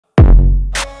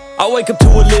I wake up to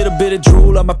a little bit of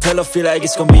drool on my pillow, feel like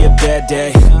it's gonna be a bad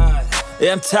day.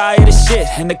 Yeah, I'm tired of shit,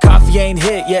 and the coffee ain't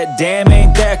hit yet, damn,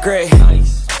 ain't that great.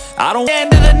 I don't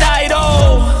end of the night,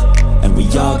 oh, and we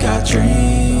all got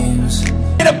dreams.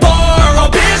 In a bar, I'll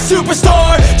be a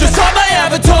superstar, just on my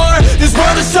avatar. This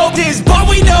world is so dis, but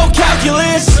we know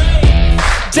calculus.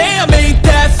 Damn, ain't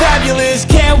that fabulous,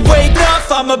 can't wake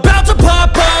up, I'm about to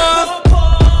pop up.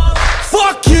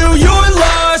 Fuck you, you're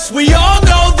lost, we all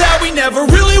know that we never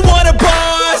really want a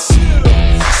boss.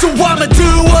 So I'ma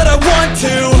do what I want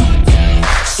to,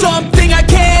 something I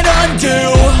can't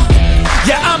undo.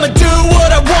 Yeah, I'ma do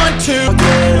what I want to.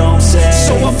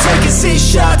 So I'm taking 6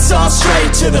 shots all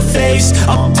straight to the face.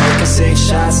 I'm taking 6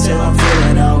 shots till I'm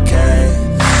feeling okay.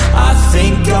 I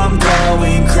think I'm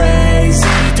going crazy,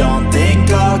 don't think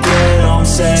I'll get home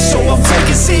safe. So I'm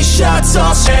taking 6 shots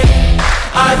all straight.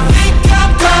 I think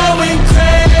I'm going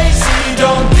crazy,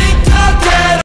 don't think I'll get